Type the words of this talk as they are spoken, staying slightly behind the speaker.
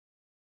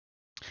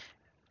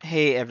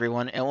Hey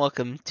everyone, and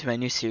welcome to my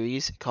new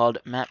series called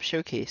Map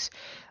Showcase.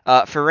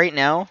 For right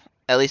now,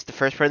 at least the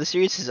first part of the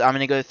series is I'm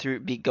gonna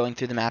be going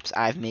through the maps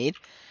I've made.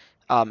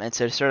 And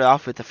so to start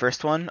off with the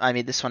first one, I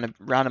made this one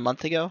around a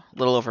month ago, a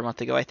little over a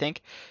month ago, I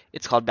think.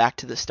 It's called Back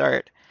to the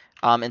Start.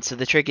 And so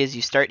the trick is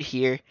you start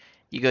here,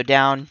 you go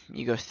down,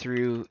 you go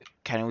through,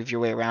 kind of weave your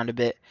way around a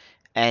bit,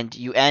 and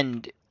you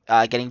end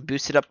getting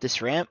boosted up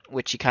this ramp,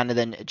 which you kind of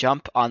then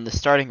jump on the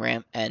starting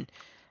ramp and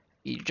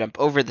you jump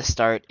over the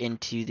start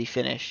into the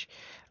finish.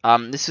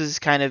 This is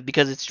kind of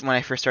because it's when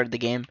I first started the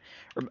game.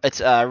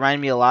 It's reminded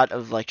me a lot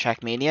of like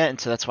Trackmania,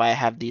 and so that's why I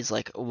have these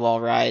like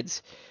wall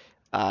rides.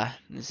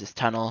 There's this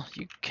tunnel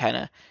you kind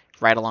of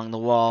ride along the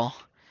wall.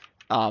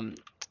 Um,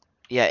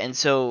 yeah, and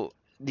so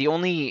the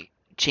only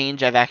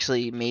change I've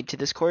actually made to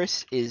this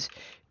course is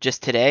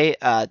just today.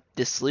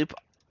 This loop,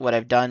 what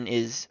I've done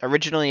is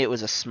originally it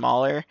was a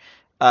smaller.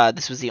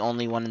 This was the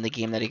only one in the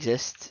game that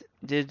existed,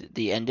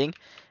 the ending,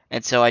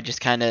 and so I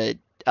just kind of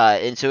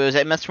and so it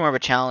was much more of a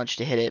challenge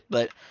to hit it,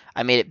 but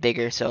I made it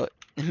bigger, so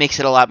it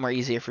makes it a lot more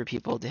easier for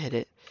people to hit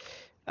it.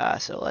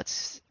 So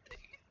let's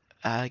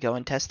go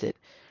and test it.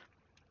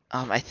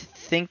 I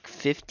think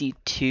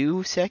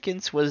 52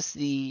 seconds was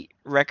the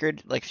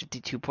record, like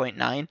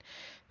 52.9,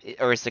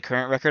 or is the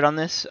current record on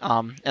this.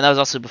 And that was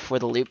also before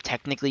the loop.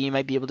 Technically, you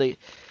might be able to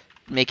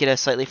make it a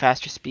slightly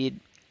faster speed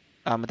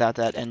without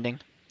that ending.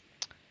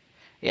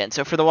 Yeah, and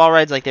so for the wall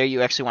rides like there,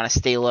 you actually want to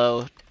stay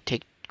low,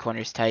 take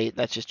corners tight.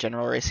 That's just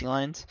general racing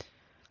lines.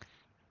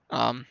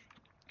 Um,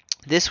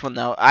 this one,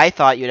 though, I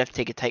thought you'd have to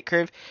take a tight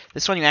curve.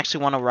 This one, you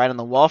actually want to ride on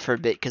the wall for a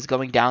bit, because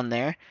going down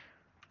there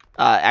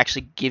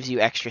actually gives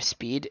you extra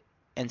speed.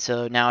 And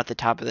so now at the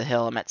top of the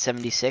hill, I'm at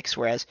 76,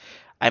 whereas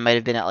I might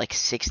have been at like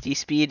 60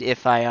 speed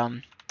if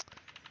I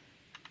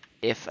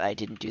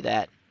didn't do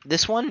that.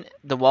 This one,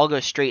 the wall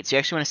goes straight, so you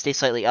actually want to stay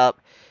slightly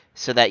up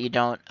so that you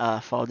don't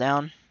fall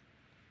down.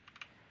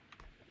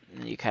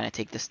 And you kind of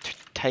take this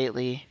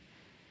tightly,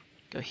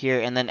 go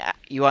here, and then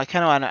you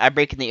kind of want to. I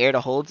break in the air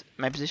to hold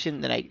my position.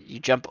 Then you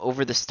jump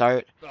over the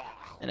start,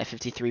 and at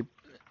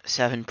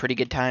 53.7, pretty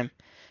good time.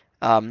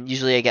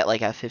 Usually I get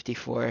like a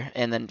 54,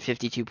 and then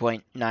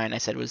 52.9 I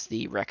said was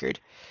the record.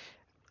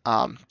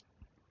 Um,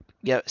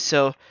 yeah,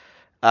 so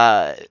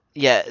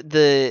yeah,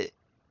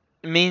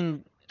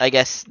 I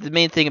guess the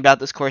main thing about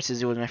this course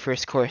is it was my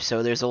first course,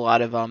 so there's a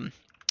lot of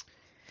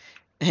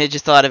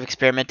just a lot of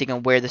experimenting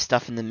on where the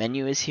stuff in the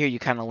menu is here. You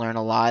kind of learn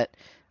a lot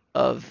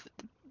of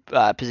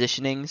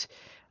positionings.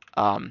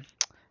 Um,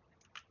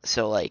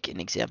 so like an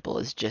example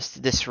is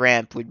just this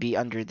ramp would be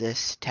under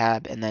this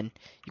tab, and then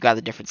you got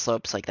the different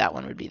slopes, like that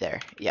one would be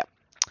there. Yep.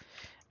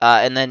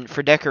 And then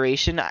for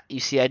decoration, you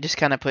see I just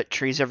kind of put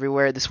trees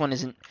everywhere. This one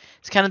isn't,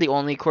 it's kind of the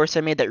only course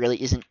I made that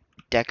really isn't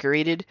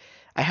decorated.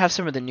 I have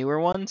some of the newer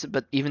ones,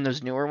 but even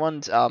those newer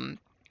ones are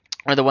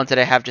the ones that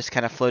I have just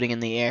kind of floating in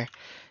the air.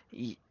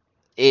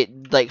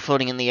 It, like,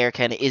 floating in the air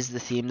kind of is the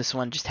theme. This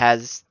one just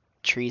has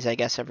trees, I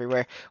guess,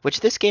 everywhere. Which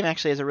this game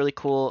actually has a really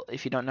cool,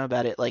 if you don't know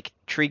about it, like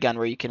tree gun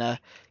where you can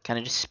kind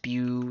of just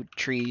spew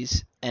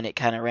trees and it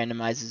kind of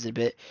randomizes it a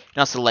bit. And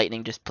also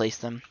lightning, just place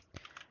them.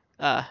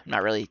 I'm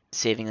not really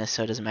saving this,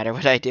 so it doesn't matter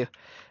what I do.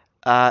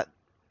 Uh,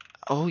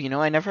 oh, you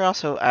know, I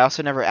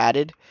also never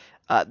added.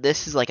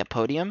 This is like a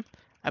podium.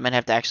 I might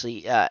have to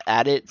actually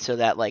add it so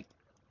that like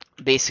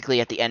basically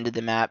at the end of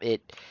the map,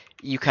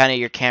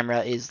 your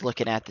camera is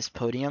looking at this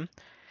podium.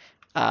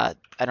 I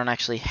don't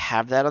actually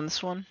have that on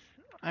this one.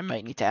 I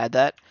might need to add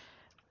that.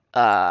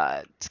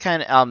 It's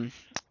kind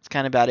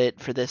of about it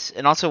for this.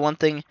 And also one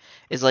thing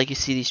is like you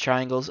see these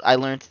triangles. I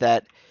learned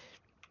that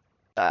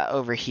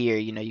over here,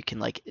 you know, you can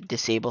like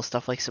disable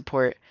stuff like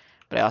support,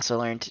 but I also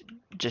learned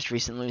just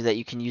recently that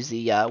you can use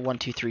the 1,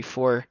 2, 3,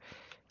 4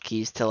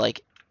 keys to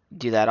like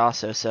do that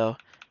also. So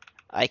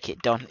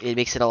it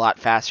makes it a lot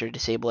faster to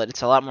disable it.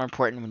 It's a lot more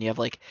important when you have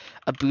like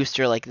a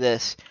booster like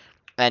this,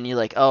 and you're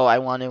like, oh, I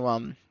want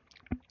to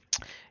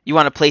you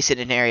want to place it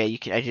in an area.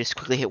 I just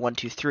quickly hit 1,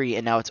 2, 3,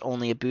 and now it's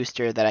only a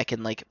booster that I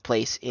can like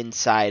place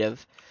inside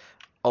of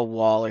a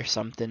wall or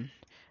something.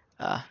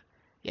 Uh,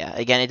 yeah,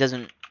 again,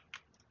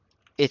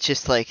 it's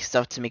just like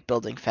stuff to make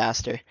building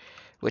faster,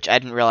 which I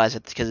didn't realize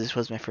it because this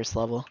was my first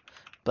level.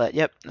 But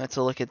yep, that's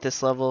a look at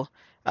this level.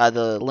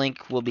 The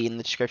link will be in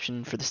the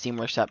description for the Steam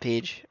Workshop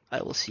page.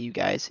 I will see you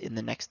guys in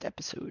the next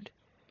episode.